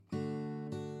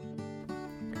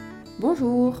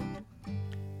Bonjour.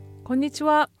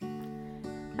 Konnichiwa.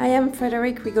 I am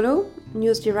Frederic Rigolo,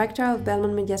 News Director of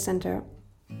Belmont Media Center.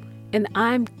 And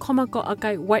I'm Komako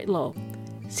Akai Whitelaw,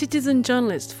 citizen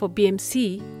journalist for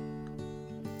BMC.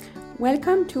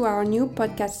 Welcome to our new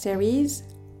podcast series,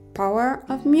 Power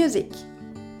of Music.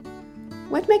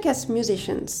 What makes us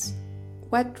musicians?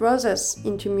 What draws us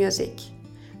into music?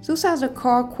 Those are the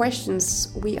core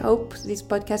questions we hope this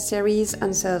podcast series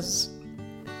answers.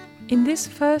 In this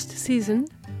first season,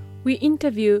 we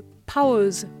interview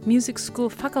Powers Music School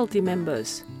faculty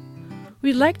members.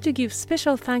 We'd like to give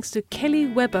special thanks to Kelly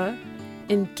Weber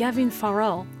and Gavin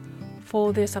Farrell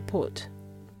for their support.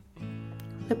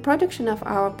 The production of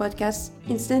our podcast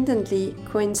incidentally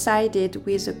coincided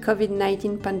with the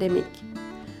COVID-19 pandemic,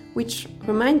 which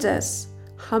reminds us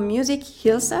how music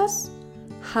heals us,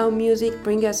 how music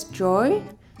brings us joy,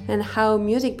 and how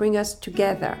music brings us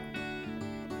together.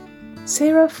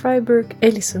 Sarah Freiberg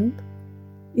Ellison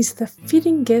is the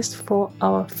fitting guest for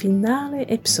our finale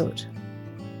episode.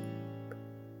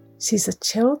 She's a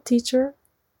cello teacher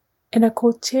and a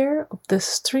co-chair of the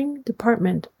string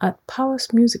department at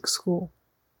Powers Music School.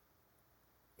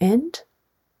 And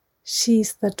she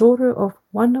is the daughter of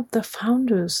one of the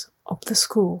founders of the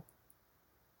school.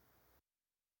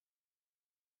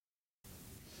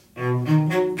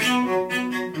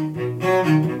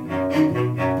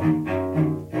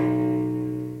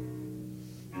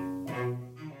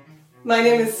 My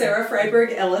name is Sarah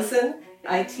Freiberg Ellison.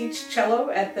 I teach cello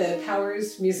at the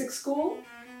Powers Music School.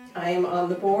 I am on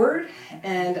the board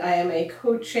and I am a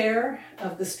co-chair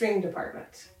of the string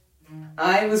department.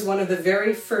 I was one of the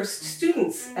very first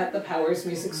students at the Powers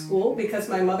Music School because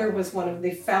my mother was one of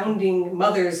the founding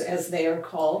mothers, as they are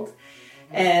called.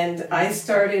 And I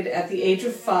started at the age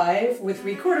of 5 with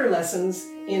recorder lessons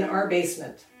in our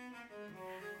basement.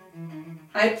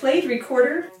 I played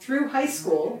recorder through high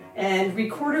school, and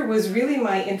recorder was really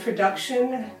my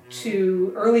introduction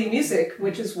to early music,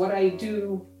 which is what I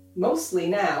do mostly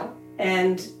now.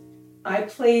 And I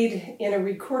played in a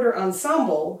recorder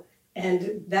ensemble,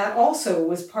 and that also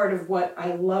was part of what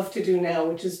I love to do now,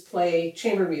 which is play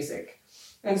chamber music.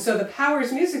 And so the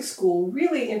Powers Music School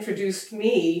really introduced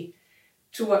me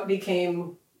to what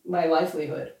became my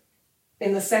livelihood.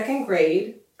 In the 2nd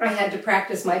grade, I had to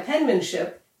practice my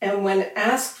penmanship. And when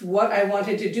asked what I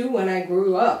wanted to do when I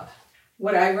grew up,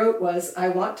 what I wrote was, I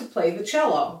want to play the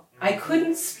cello. I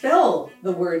couldn't spell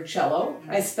the word cello.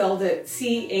 I spelled it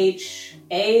C-H-A-L-L-O,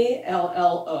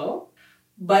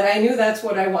 but I knew that's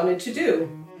what I wanted to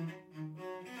do.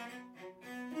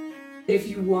 If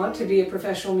you want to be a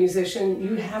professional musician,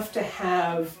 you have to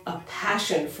have a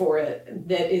passion for it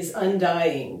that is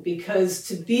undying, because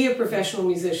to be a professional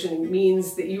musician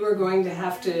means that you are going to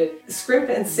have to scrimp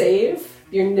and save.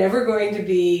 You're never going to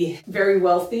be very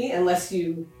wealthy unless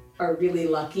you are really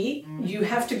lucky. You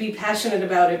have to be passionate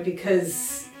about it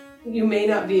because you may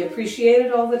not be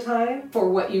appreciated all the time for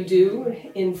what you do.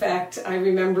 In fact, I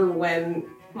remember when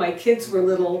my kids were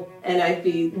little and I'd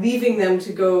be leaving them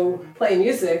to go play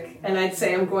music and I'd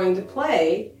say I'm going to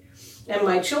play, and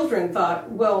my children thought,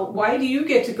 well, why do you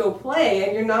get to go play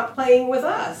and you're not playing with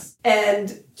us?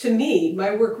 And to me,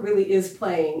 my work really is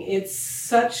playing. It's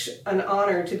such an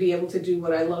honor to be able to do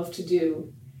what I love to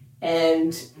do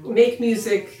and make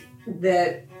music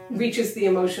that reaches the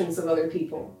emotions of other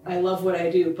people. I love what I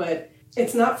do, but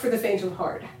it's not for the faint of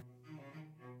heart.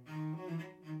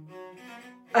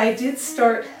 I did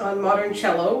start on modern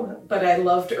cello, but I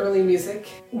loved early music.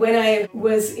 When I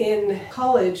was in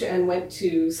college and went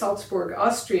to Salzburg,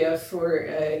 Austria for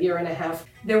a year and a half,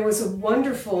 there was a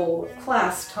wonderful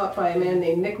class taught by a man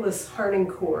named Nicholas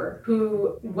Harnoncourt,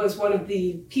 who was one of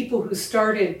the people who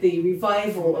started the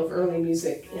revival of early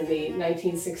music in the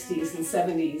 1960s and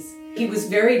 70s. He was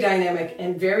very dynamic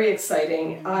and very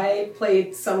exciting. I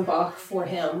played some Bach for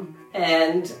him,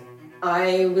 and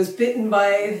I was bitten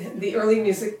by the early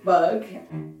music bug.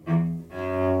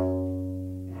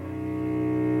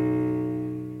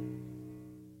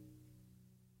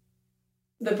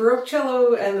 The Baroque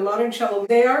cello and the modern cello,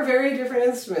 they are very different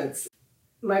instruments.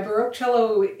 My Baroque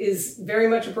cello is very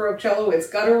much a Baroque cello. It's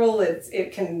guttural,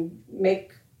 it can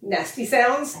make nasty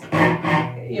sounds,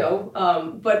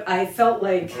 but I felt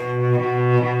like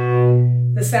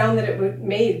the sound that it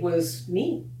made was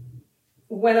me.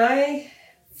 When I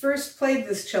first played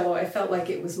this cello, I felt like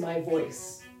it was my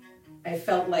voice. I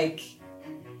felt like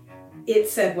it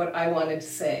said what I wanted to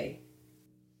say.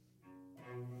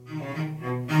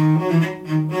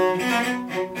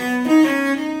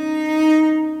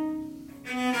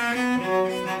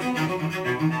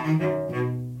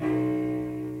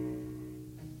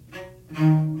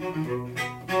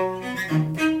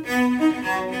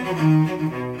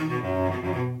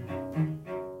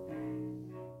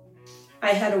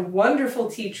 I had a wonderful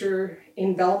teacher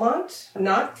in Belmont,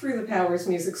 not through the Powers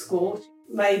Music School.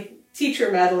 My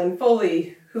teacher, Madeline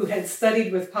Foley, who had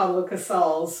studied with Pablo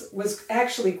Casals, was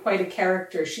actually quite a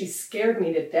character. She scared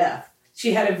me to death.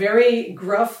 She had a very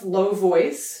gruff, low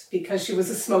voice because she was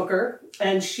a smoker,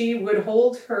 and she would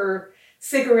hold her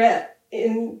cigarette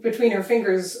in between her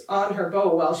fingers on her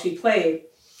bow while she played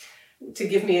to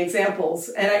give me examples.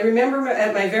 And I remember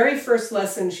at my very first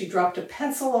lesson, she dropped a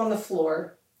pencil on the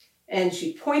floor and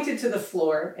she pointed to the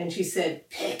floor and she said,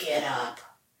 "Pick it up."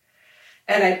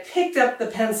 And I picked up the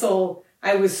pencil.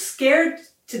 I was scared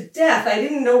to death. I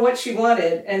didn't know what she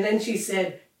wanted. And then she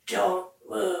said, "Don't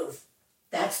move.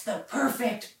 That's the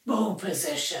perfect bow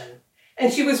position."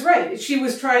 And she was right. She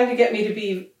was trying to get me to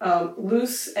be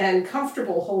loose and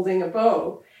comfortable holding a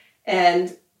bow.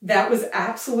 And that was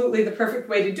absolutely the perfect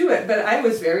way to do it. But I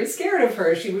was very scared of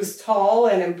her. She was tall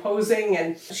and imposing,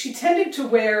 and she tended to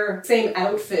wear the same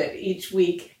outfit each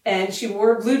week. And she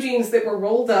wore blue jeans that were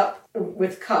rolled up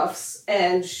with cuffs.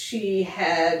 And she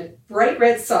had bright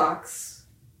red socks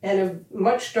and a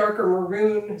much darker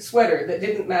maroon sweater that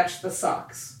didn't match the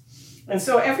socks. And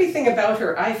so everything about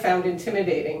her I found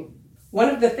intimidating. One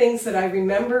of the things that I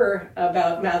remember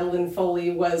about Madeline Foley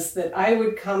was that I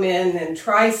would come in and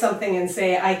try something and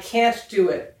say, "I can't do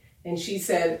it." And she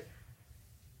said,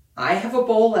 "I have a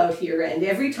bowl out here, and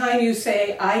every time you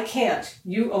say, 'I can't,'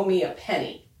 you owe me a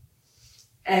penny."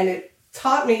 And it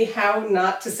taught me how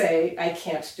not to say, "I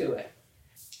can't do it."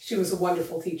 She was a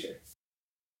wonderful teacher.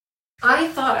 I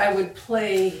thought I would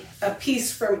play a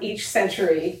piece from each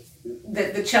century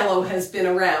that the cello has been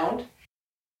around.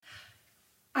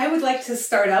 I would like to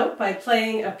start out by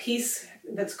playing a piece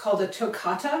that's called a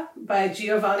toccata by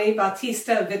Giovanni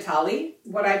Battista Vitali.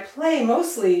 What I play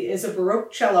mostly is a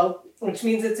Baroque cello, which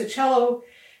means it's a cello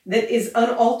that is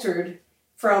unaltered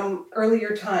from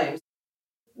earlier times.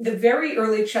 The very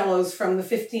early cellos from the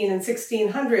 15 and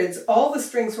 1600s, all the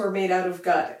strings were made out of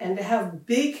gut, and to have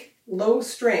big, low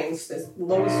strings, the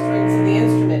lowest strings of the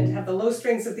instrument, to have the low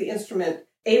strings of the instrument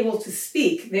able to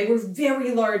speak, they were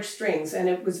very large strings, and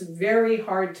it was very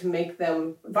hard to make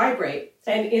them vibrate.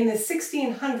 And in the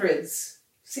 1600s,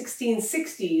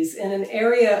 1660s, in an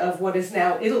area of what is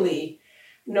now Italy,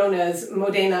 known as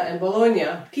Modena and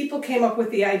Bologna, people came up with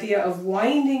the idea of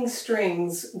winding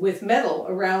strings with metal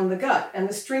around the gut, and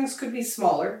the strings could be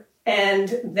smaller,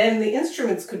 and then the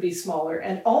instruments could be smaller,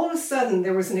 and all of a sudden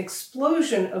there was an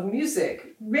explosion of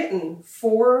music written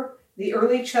for the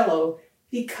early cello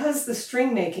because the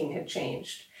string making had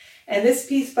changed. And this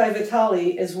piece by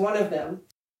Vitali is one of them.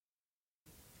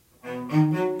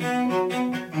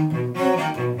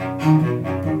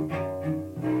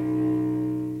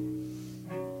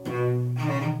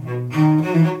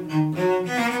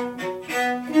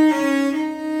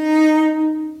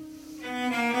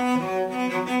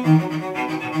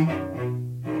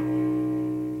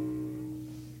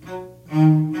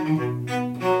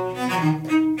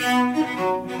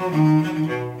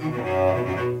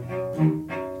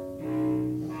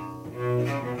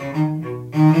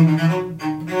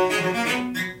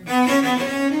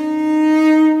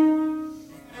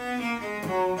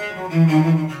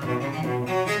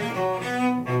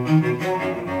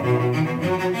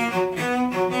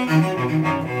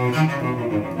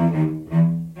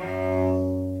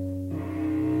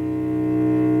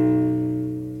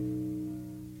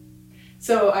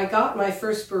 So I got my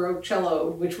first Baroque cello,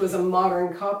 which was a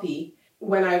modern copy,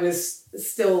 when I was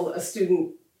still a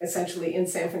student, essentially, in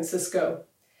San Francisco.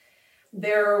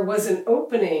 There was an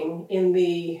opening in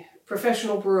the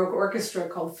professional Baroque orchestra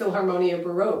called Philharmonia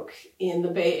Baroque in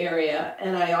the Bay Area,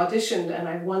 and I auditioned and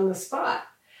I won the spot.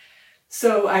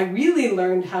 So I really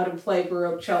learned how to play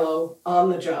Baroque cello on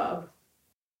the job.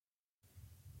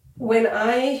 When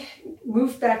I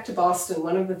moved back to Boston,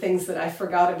 one of the things that I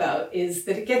forgot about is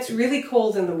that it gets really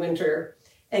cold in the winter,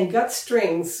 and gut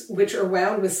strings, which are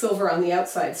wound with silver on the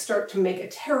outside, start to make a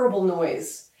terrible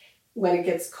noise when it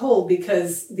gets cold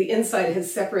because the inside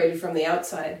has separated from the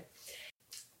outside.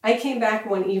 I came back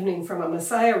one evening from a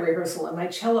Messiah rehearsal, and my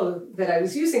cello that I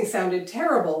was using sounded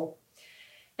terrible.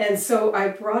 And so I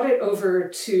brought it over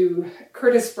to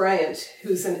Curtis Bryant,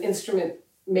 who's an instrument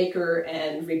maker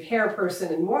and repair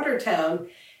person in Watertown,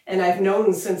 and I've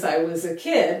known since I was a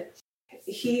kid.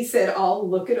 He said, "I'll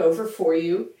look it over for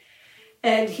you."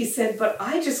 And he said, "But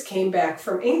I just came back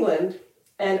from England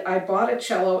and I bought a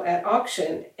cello at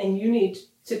auction, and you need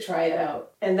to try it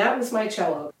out." And that was my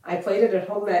cello. I played it at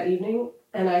home that evening,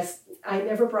 and I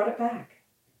never brought it back.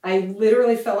 I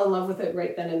literally fell in love with it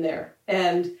right then and there.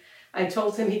 And I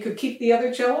told him he could keep the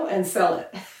other cello and sell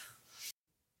it.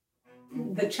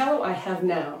 The cello I have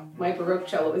now, my Baroque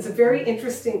cello, is a very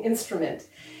interesting instrument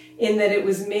in that it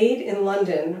was made in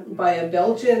London by a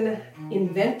Belgian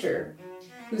inventor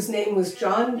whose name was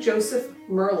John Joseph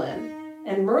Merlin.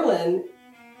 And Merlin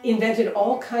invented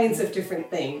all kinds of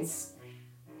different things,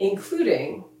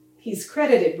 including, he's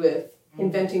credited with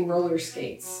inventing roller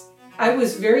skates. I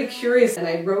was very curious and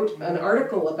I wrote an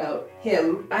article about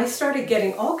him. I started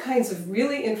getting all kinds of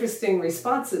really interesting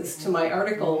responses to my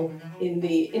article in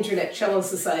the Internet Cello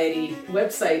Society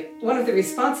website. One of the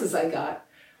responses I got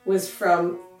was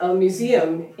from a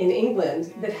museum in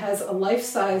England that has a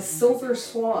life-size silver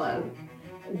swan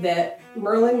that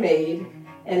Merlin made,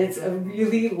 and it's a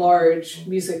really large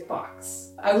music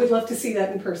box. I would love to see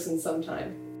that in person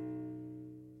sometime.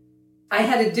 I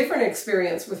had a different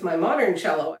experience with my modern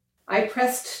cello. I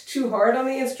pressed too hard on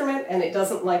the instrument and it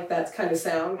doesn't like that kind of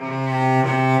sound.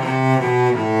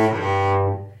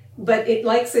 But it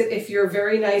likes it if you're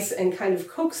very nice and kind of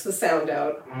coax the sound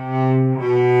out.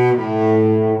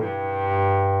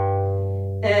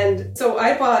 And so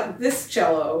I bought this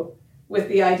cello with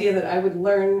the idea that I would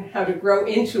learn how to grow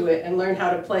into it and learn how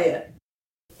to play it.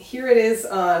 Here it is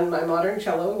on my modern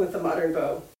cello with the modern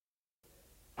bow.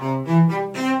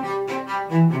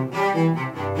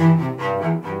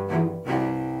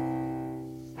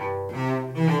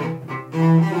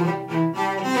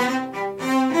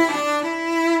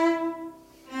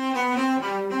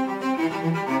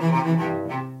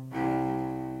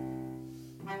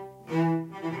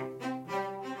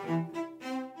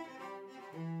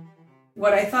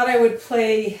 What I thought I would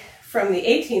play from the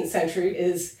 18th century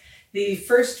is the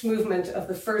first movement of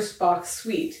the first Bach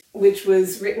suite, which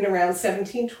was written around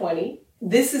 1720.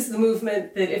 This is the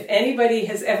movement that if anybody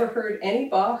has ever heard any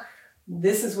Bach,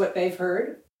 this is what they've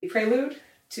heard. The prelude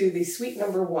to the suite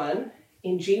number 1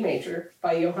 in G major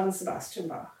by Johann Sebastian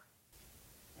Bach.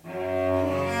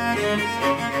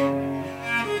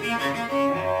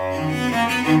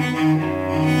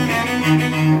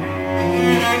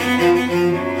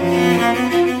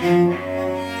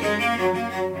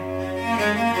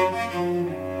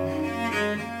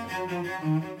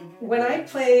 When I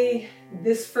play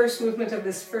this first movement of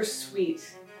this first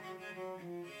suite,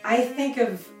 I think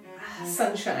of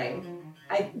sunshine.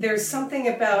 There's something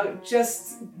about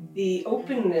just the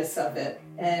openness of it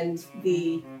and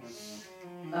the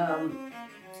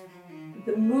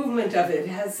movement of it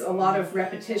has a lot of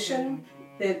repetition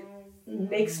that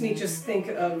makes me just think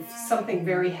of something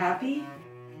very happy.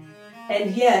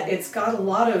 And yet it's got a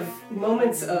lot of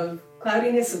moments of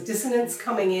cloudiness, of dissonance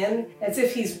coming in, as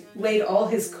if he's laid all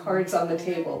his cards on the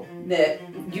table, that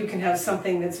you can have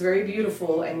something that's very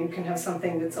beautiful and you can have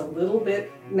something that's a little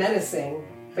bit menacing,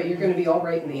 but you're going to be all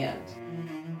right in the end.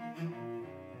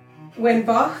 When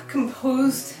Bach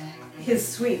composed his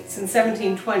suites in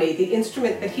 1720, the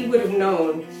instrument that he would have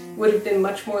known would have been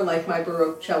much more like my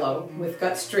Baroque cello, with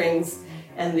gut strings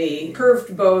and the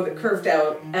curved bow that curved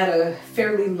out at a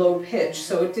fairly low pitch,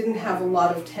 so it didn't have a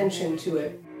lot of tension to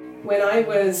it. When I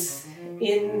was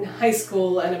in high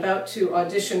school and about to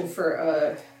audition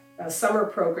for a summer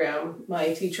program,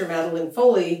 my teacher, Madeline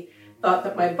Foley, thought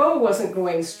that my bow wasn't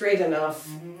going straight enough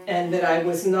and that I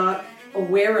was not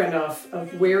aware enough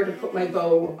of where to put my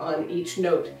bow on each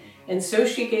note. And so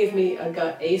she gave me a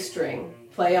gut A string,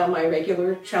 play on my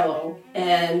regular cello.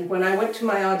 And when I went to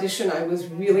my audition, I was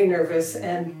really nervous,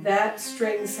 and that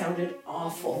string sounded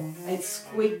awful. It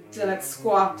squeaked and it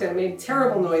squawked and it made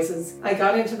terrible noises. I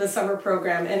got into the summer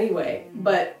program anyway,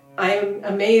 but I am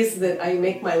amazed that I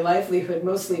make my livelihood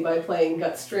mostly by playing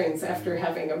gut strings after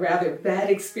having a rather bad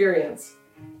experience.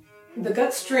 The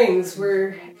gut strings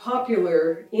were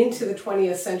popular into the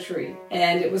 20th century,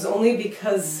 and it was only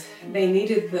because they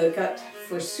needed the gut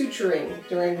for suturing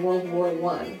during World War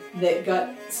I that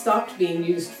gut stopped being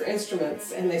used for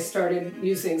instruments and they started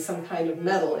using some kind of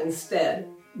metal instead.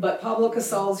 But Pablo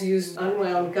Casals used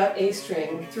unwound gut A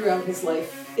string throughout his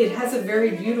life. It has a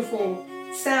very beautiful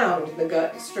sound, the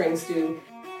gut strings do.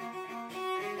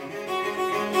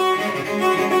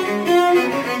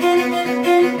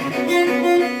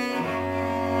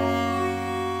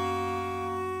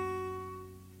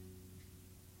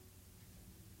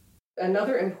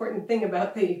 Another important thing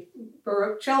about the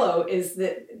Baroque cello is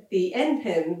that the end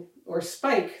pin or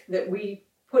spike that we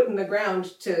put in the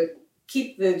ground to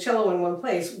keep the cello in one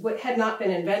place had not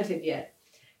been invented yet.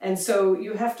 And so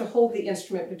you have to hold the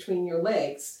instrument between your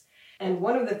legs. And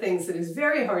one of the things that is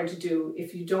very hard to do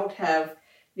if you don't have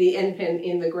the end pin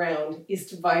in the ground is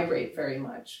to vibrate very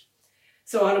much.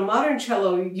 So on a modern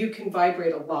cello, you can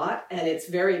vibrate a lot, and it's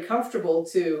very comfortable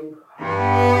to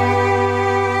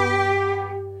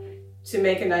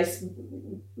make a nice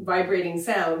vibrating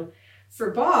sound. For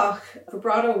Bach,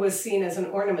 vibrato was seen as an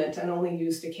ornament and only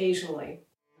used occasionally.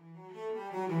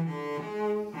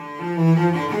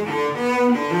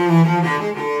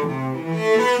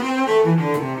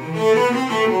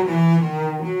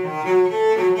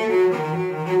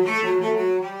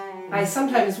 I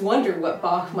sometimes wonder what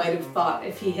Bach might have thought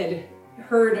if he had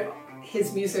heard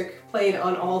his music played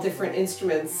on all different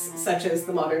instruments, such as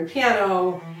the modern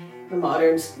piano, the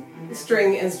modern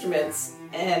string instruments,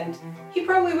 and he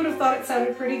probably would have thought it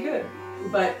sounded pretty good,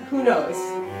 but who knows?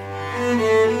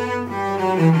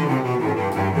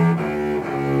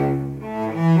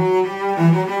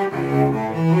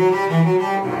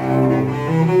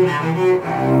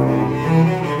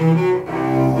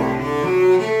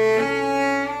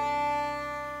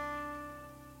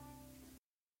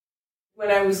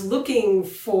 When I was looking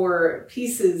for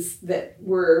pieces that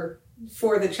were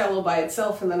for the cello by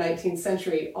itself in the 19th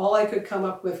century, all I could come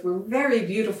up with were very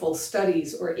beautiful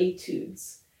studies or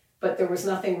etudes, but there was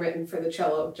nothing written for the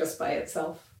cello just by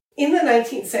itself. In the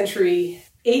 19th century,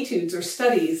 etudes or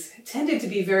studies tended to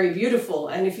be very beautiful,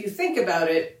 and if you think about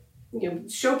it,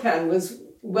 Chopin was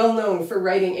well known for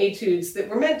writing etudes that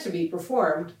were meant to be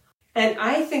performed, and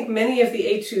I think many of the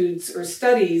etudes or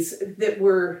studies that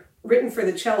were written for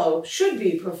the cello should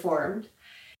be performed.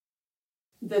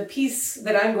 The piece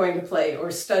that I'm going to play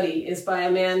or study is by a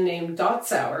man named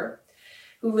Dotzauer,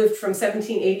 who lived from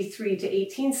 1783 to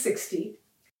 1860.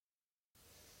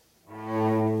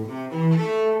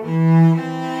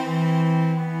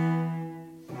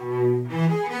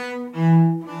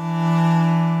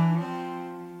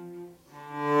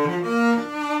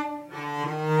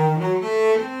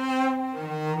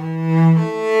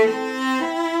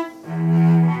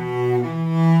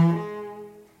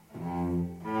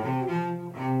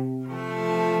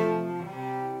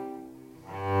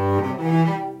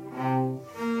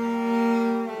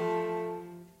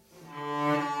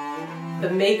 The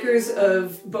makers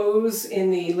of bows in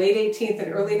the late 18th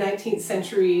and early 19th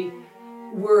century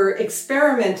were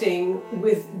experimenting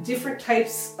with different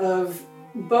types of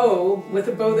bow, with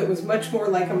a bow that was much more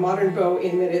like a modern bow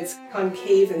in that it's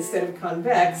concave instead of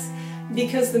convex,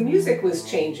 because the music was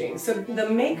changing. So the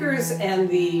makers and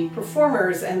the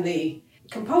performers and the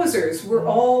composers were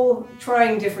all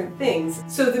trying different things.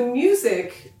 So the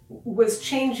music was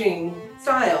changing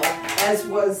style, as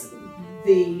was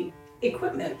the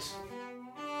equipment.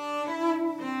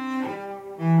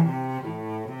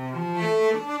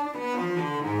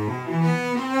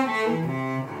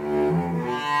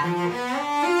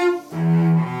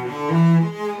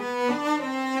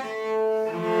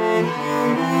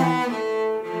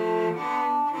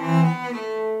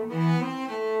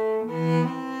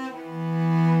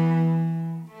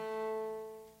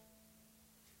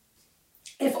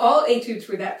 If all etudes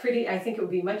were that pretty, I think it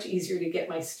would be much easier to get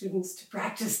my students to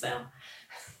practice them.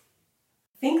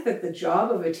 I think that the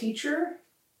job of a teacher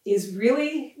is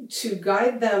really to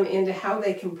guide them into how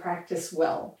they can practice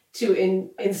well, to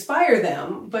inspire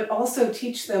them, but also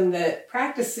teach them that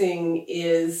practicing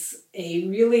is a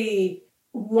really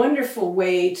wonderful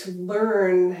way to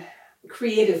learn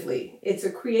creatively. It's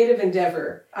a creative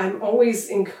endeavor. I'm always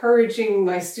encouraging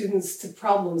my students to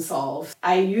problem solve.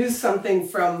 I use something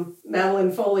from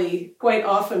Madeline Foley quite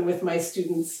often with my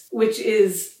students, which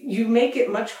is you make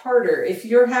it much harder. If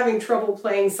you're having trouble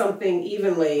playing something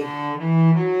evenly,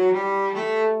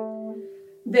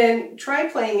 then try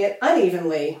playing it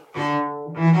unevenly.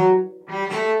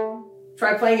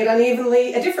 Try playing it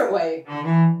unevenly a different way.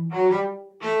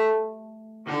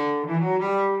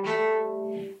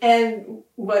 And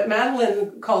what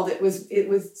Madeline called it was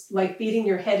like beating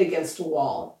your head against a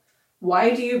wall.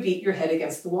 Why do you beat your head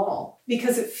against the wall?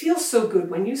 Because it feels so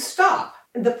good when you stop.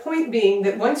 And the point being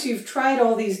that once you've tried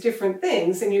all these different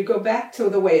things and you go back to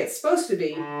the way it's supposed to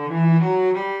be,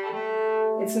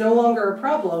 it's no longer a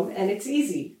problem and it's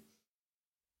easy.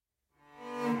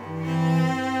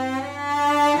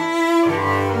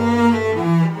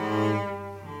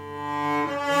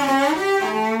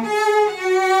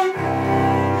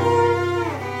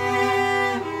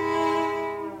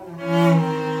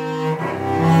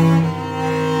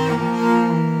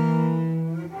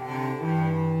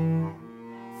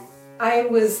 I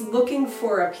was looking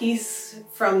for a piece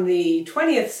from the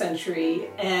 20th century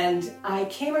and I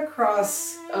came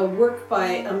across a work by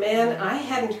a man I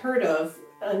hadn't heard of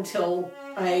until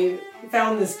I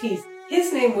found this piece.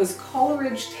 His name was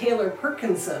Coleridge Taylor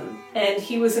Perkinson, and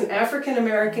he was an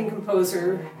African-American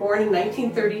composer born in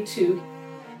 1932.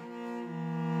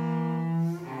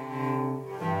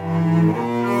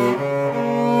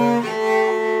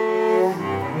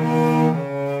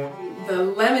 The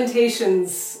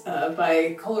Lamentations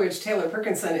by Coleridge Taylor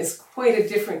Perkinson is quite a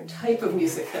different type of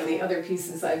music than the other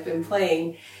pieces I've been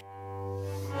playing.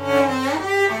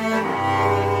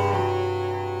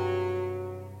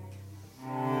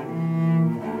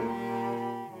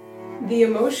 The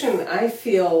emotion I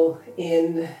feel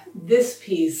in this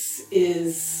piece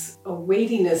is a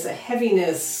weightiness, a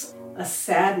heaviness, a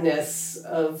sadness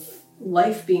of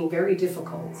life being very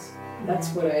difficult. That's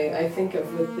what I think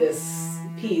of with this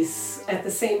piece. At the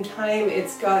same time,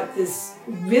 it's got this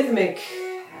rhythmic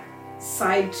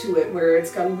side to it where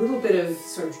it's got a little bit of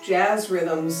sort of jazz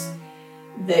rhythms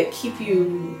that keep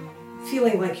you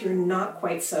feeling like you're not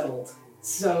quite settled.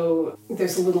 So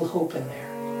there's a little hope in there.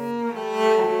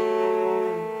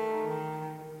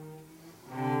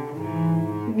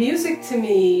 Music to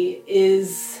me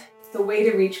is the way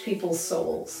to reach people's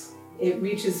souls. It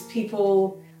reaches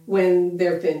people when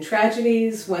there have been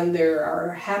tragedies, when there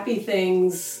are happy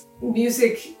things.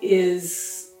 Music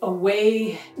is a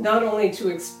way not only to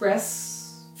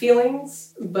express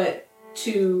feelings, but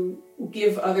to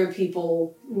give other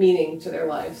people meaning to their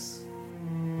lives.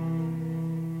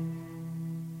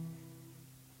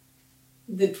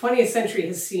 The 20th century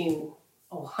has seen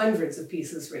hundreds of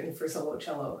pieces written for solo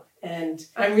cello. And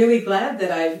I'm really glad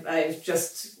that I've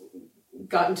just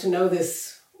gotten to know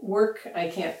this work. I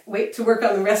can't wait to work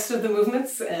on the rest of the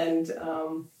movements, and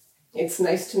it's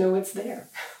nice to know it's there.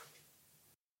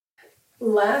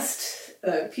 Last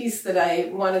piece that I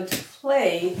wanted to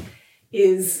play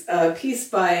is a piece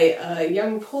by a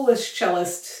young Polish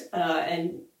cellist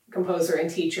and composer and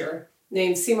teacher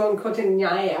named Szymon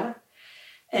Kotynyaia.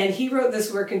 And he wrote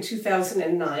this work in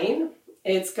 2009.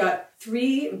 It's got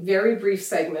 3 very brief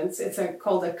segments. It's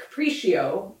called a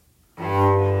capriccio.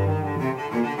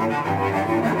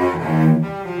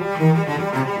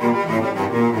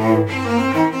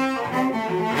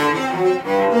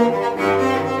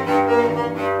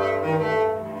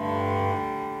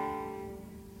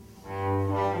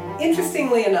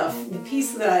 Interestingly enough, the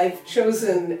piece that I've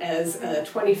chosen as a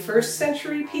 21st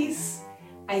century piece,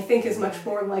 I think is much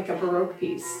more like a Baroque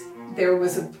piece. There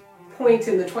was a point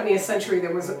in the 20th century,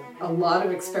 there was a lot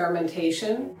of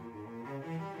experimentation.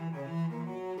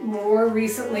 More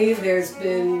recently, there's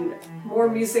been more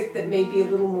music that may be a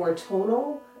little more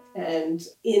tonal and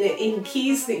in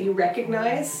keys that you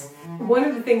recognize. One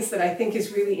of the things that I think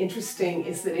is really interesting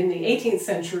is that in the 18th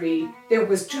century, there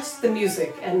was just the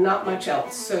music and not much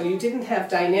else. So you didn't have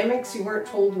dynamics, you weren't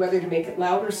told whether to make it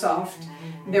loud or soft.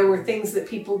 There were things that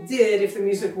people did. If the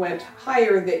music went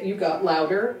higher, that you got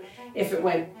louder. If it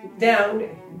went down,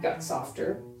 it got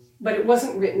softer. But it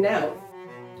wasn't written out.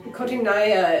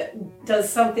 Kotynyaia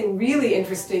does something really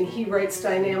interesting. He writes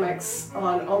dynamics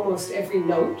on almost every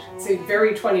note. It's a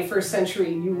very 21st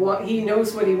century. He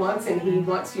knows what he wants, and he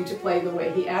wants you to play the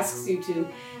way he asks you to.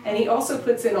 And he also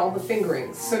puts in all the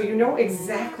fingerings, so you know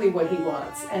exactly what he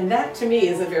wants. And that, to me,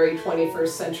 is a very 21st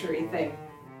century thing.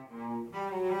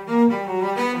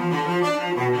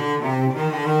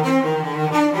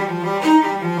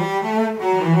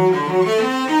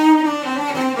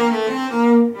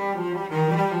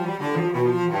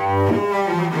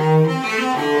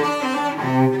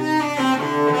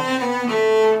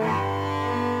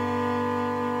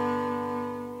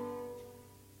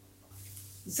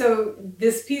 So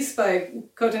this piece by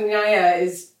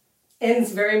Kotynyaia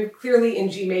ends very clearly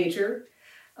in G major,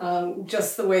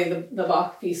 just the way the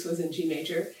Bach piece was in G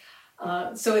major.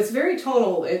 So it's very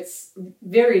tonal. It's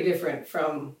very different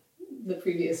from the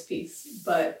previous piece,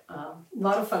 but a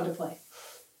lot of fun to play.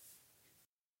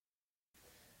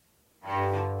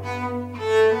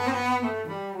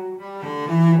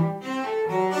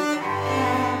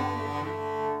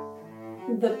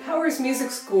 The Powers Music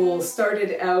School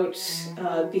started out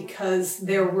because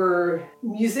there were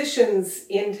musicians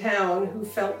in town who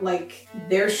felt like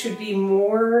there should be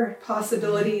more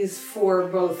possibilities for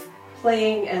both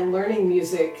playing and learning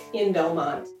music in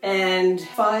Belmont. And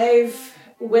 5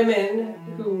 women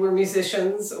who were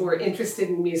musicians or interested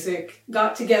in music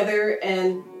got together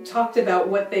and talked about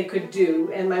what they could do.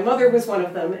 And my mother was one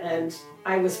of them, and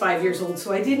I was 5 years old,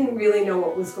 so I didn't really know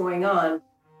what was going on.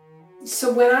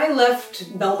 So when I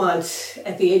left Belmont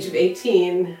at the age of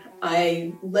 18,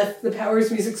 I left the Powers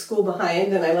Music School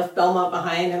behind, and I left Belmont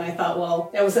behind, and I thought,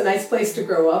 well, that was a nice place to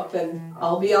grow up, and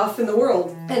I'll be off in the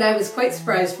world. And I was quite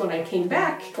surprised when I came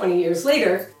back 20 years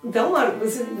later. Belmont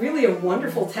was really a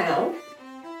wonderful town.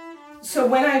 So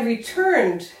when I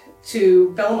returned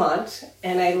to Belmont,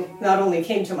 and I not only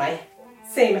came to my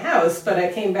same house, but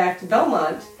I came back to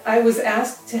Belmont, I was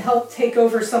asked to help take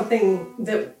over something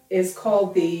that is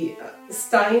called the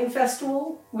Stein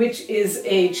Festival, which is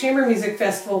a chamber music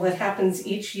festival that happens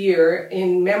each year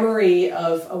in memory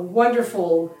of a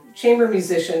wonderful chamber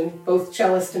musician, both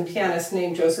cellist and pianist,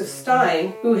 named Joseph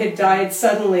Stein, who had died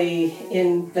suddenly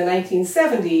in the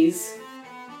 1970s.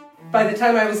 By the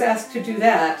time I was asked to do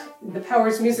that, the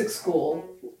Powers Music School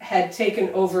had taken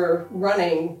over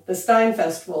running the Stein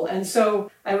Festival. And so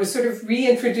I was sort of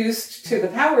reintroduced to the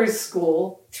Powers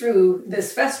School through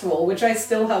this festival, which I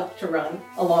still help to run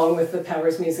along with the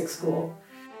Powers Music School.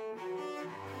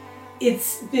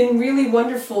 It's been really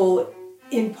wonderful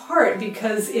in part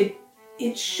because it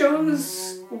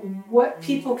shows what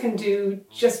people can do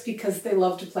just because they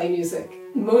love to play music.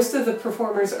 Most of the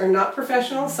performers are not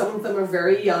professional. Some of them are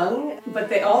very young, but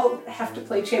they all have to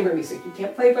play chamber music. You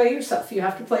can't play by yourself. You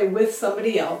have to play with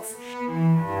somebody else.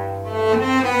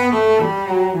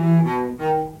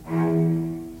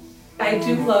 I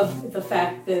do love the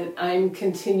fact that I'm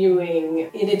continuing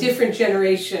in a different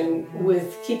generation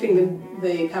with keeping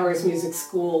the Powers Music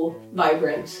School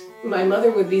vibrant. My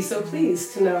mother would be so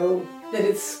pleased to know that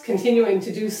it's continuing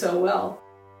to do so well.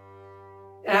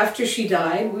 After she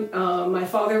died, my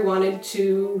father wanted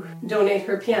to donate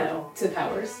her piano to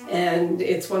Powers, and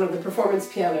it's one of the performance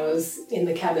pianos in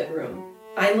the cabinet room.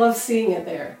 I love seeing it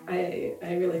there. I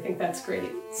really think that's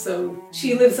great. So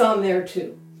she lives on there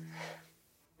too.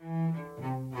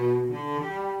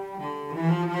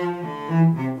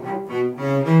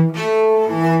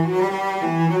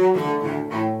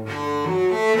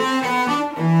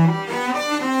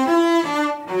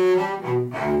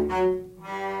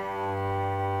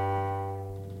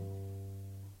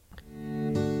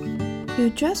 You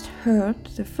just heard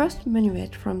the first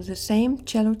minuet from the same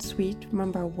cello suite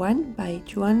number 1 by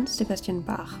Johann Sebastian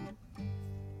Bach.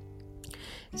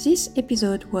 This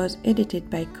episode was edited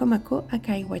by Komako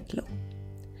Akai-Whitlow.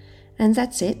 And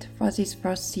that's it for this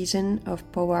first season of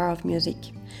Power of Music.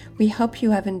 We hope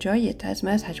you have enjoyed it as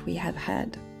much as we have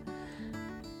had.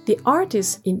 The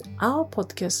artists in our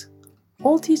podcast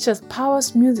all teach at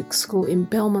Powers Music School in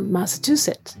Belmont,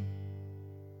 Massachusetts.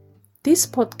 This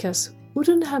podcast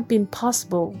wouldn't have been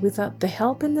possible without the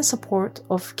help and the support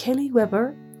of Kelly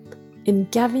Weber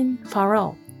and Gavin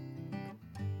Farrell.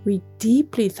 We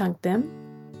deeply thank them,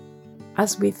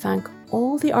 as we thank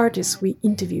all the artists we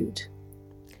interviewed.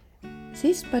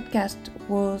 This podcast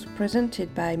was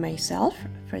presented by myself,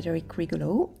 Frederick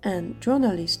Rigolo, and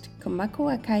journalist Komako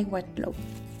Akai-Whitlow.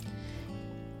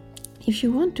 If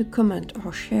you want to comment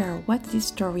or share what this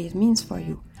story means for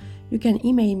you, you can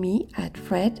email me at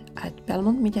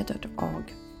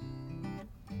fred@belmontmedia.org.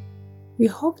 We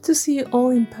hope to see you all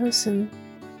in person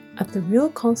at the real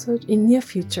concert in near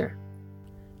future.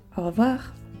 Au revoir.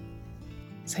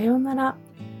 さようなら。